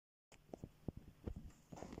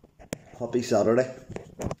Happy Saturday.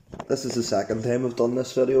 This is the second time I've done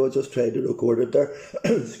this video. I just tried to record it there,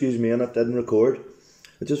 excuse me, and it didn't record.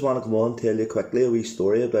 I just want to come on and tell you quickly a wee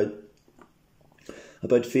story about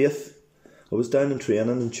faith. I was down in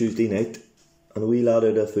training on Tuesday night, and a wee lad out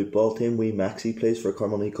of the football team, wee MESSi, plays for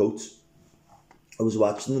Carmoney Coats. I was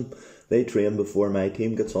watching them. They train before my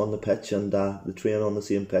team gets on the pitch, and they train on the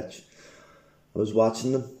same pitch. I was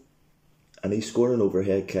watching them, and he scored an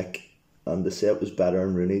overhead kick, and they say it was better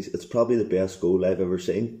than Rooney's. It's probably the best goal I've ever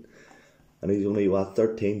seen. And he's only, 12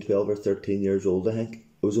 or 13 years old, I think.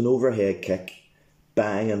 It was an overhead kick,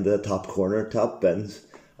 bang into the top corner, top bins,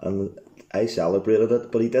 and I celebrated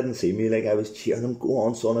it, but he didn't see me. Like, I was cheering him, go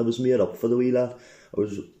on son, I was made up for the wee lad. It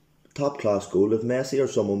was top class goal. If MESSi or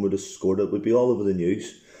someone would have scored it, it would be all over the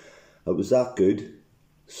news. It was that good.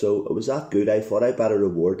 So it was that good, I thought I better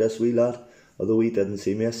reward this wee lad. Although he didn't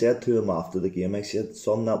see me, I said to him after the game, I said,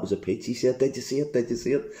 son, that was a peach. He said, did you see it? Did you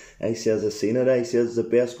see it? I says, I seen it. I says, it's the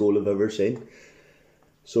best goal I've ever seen.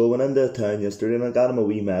 So I went into town yesterday and I got him a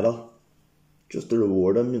wee medal, just to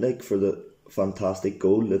reward him, like, for the fantastic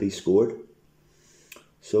goal that he scored.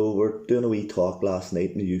 So we're doing a wee talk last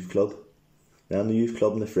night in the youth club. Now in the youth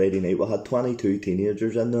club on the Friday night, we had 22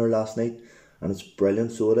 teenagers in there last night, and it's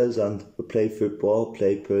brilliant, so it is. And we play football,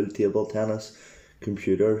 play pool, table tennis,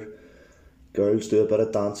 computer. Girls do a bit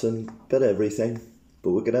of dancing, bit of everything. But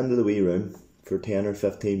we get into the wee room for 10 or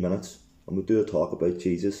 15 minutes and we do a talk about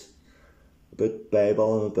Jesus, about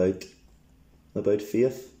Bible, and about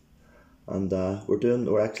faith. And we're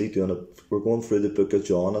going through the book of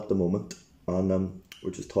John at the moment, and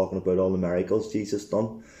we're just talking about all the miracles Jesus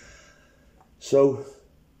done. So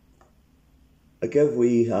I give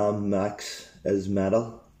wee Max his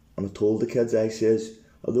medal, and I told the kids, I says,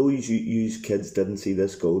 although you kids didn't see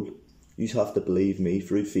this goal, you have to believe me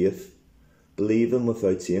through faith. Believe him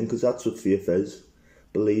without seeing, because that's what faith is.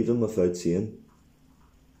 Believe him without seeing.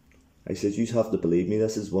 I said, you have to believe me.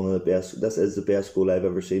 This is the best goal I've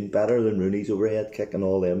ever seen. Better than Rooney's overhead kick and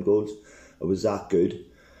all them goals. It was that good,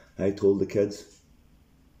 I told the kids.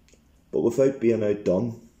 But without being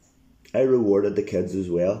outdone, I rewarded the kids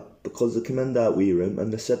as well, because they come in that wee room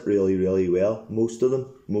and they sit really, really well, most of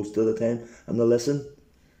the time, and they listen.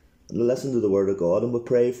 And they listen to the word of God, and we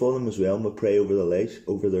pray for them as well, and we pray over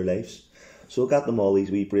their lives. So I got them all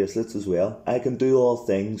these wee bracelets as well. I can do all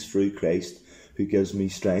things through Christ who gives me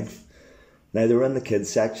strength. Now they were in the kids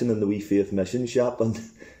section in the wee Faith Mission shop, and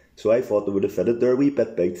so I thought they would have fitted. They're a wee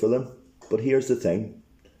bit big for them. But here's the thing,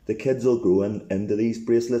 the kids will grow into these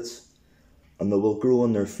bracelets, and they will grow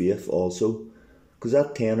in their faith also. Because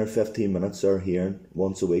that 10 or 15 minutes they're hearing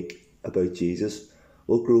once a week about Jesus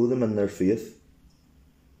will grow them in their faith.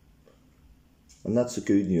 And that's the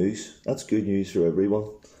good news. That's good news for everyone.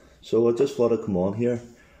 So I just thought I'd come on here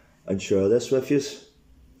and share this with you.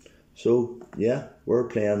 So yeah, we're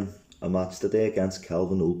playing a match today against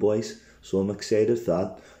Calvin Old Boys. So I'm excited for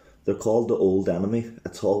that. They're called the Old Enemy.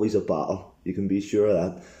 It's always a battle. You can be sure of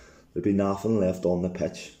that. There'll be nothing left on the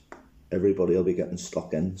pitch. Everybody will be getting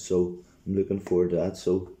stuck in. So I'm looking forward to that.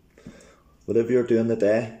 So whatever you're doing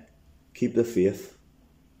today, keep the faith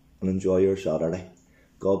and enjoy your Saturday.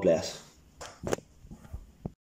 God bless.